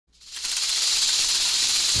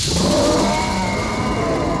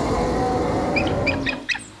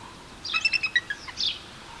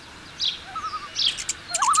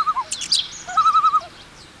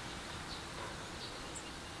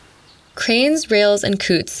Cranes, rails, and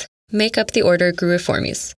coots make up the order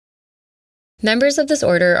Gruiformes. Members of this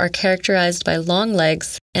order are characterized by long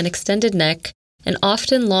legs, an extended neck, and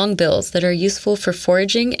often long bills that are useful for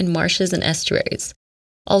foraging in marshes and estuaries,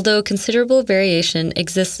 although considerable variation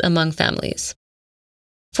exists among families.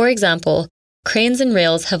 For example, cranes and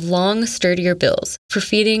rails have long, sturdier bills for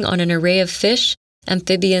feeding on an array of fish,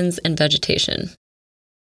 amphibians, and vegetation.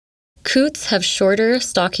 Coots have shorter,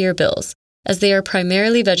 stockier bills, as they are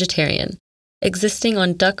primarily vegetarian, existing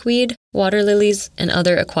on duckweed, water lilies, and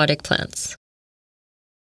other aquatic plants.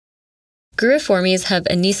 Gruiformes have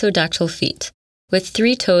anisodactyl feet, with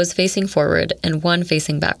 3 toes facing forward and 1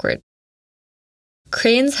 facing backward.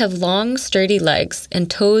 Cranes have long, sturdy legs and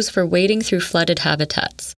toes for wading through flooded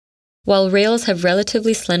habitats, while rails have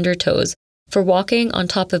relatively slender toes for walking on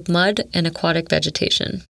top of mud and aquatic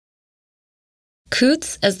vegetation.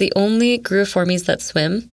 Coots, as the only Gruiformes that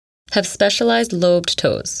swim, have specialized lobed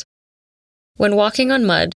toes. When walking on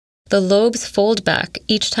mud, the lobes fold back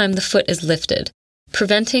each time the foot is lifted,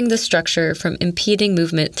 preventing the structure from impeding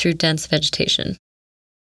movement through dense vegetation.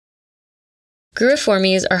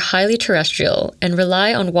 Gruiformes are highly terrestrial and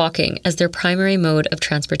rely on walking as their primary mode of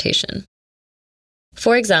transportation.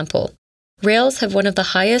 For example, rails have one of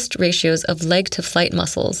the highest ratios of leg-to-flight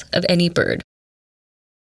muscles of any bird.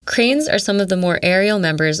 Cranes are some of the more aerial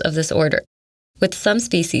members of this order, with some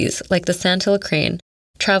species, like the sandhill crane,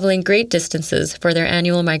 traveling great distances for their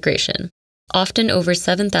annual migration, often over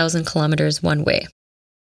 7,000 kilometers one way.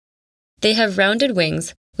 They have rounded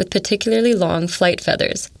wings with particularly long flight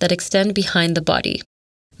feathers that extend behind the body,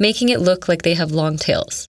 making it look like they have long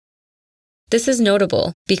tails. This is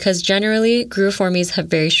notable because generally Gruiformes have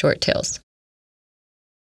very short tails.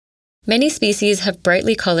 Many species have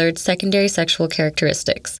brightly colored secondary sexual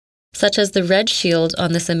characteristics, such as the red shield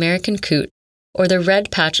on this American coot or the red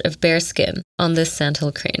patch of bare skin on this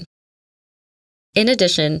sandhill crane. In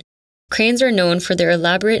addition, cranes are known for their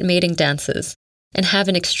elaborate mating dances and have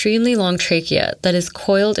an extremely long trachea that is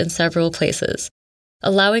coiled in several places,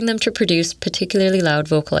 allowing them to produce particularly loud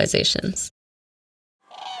vocalizations.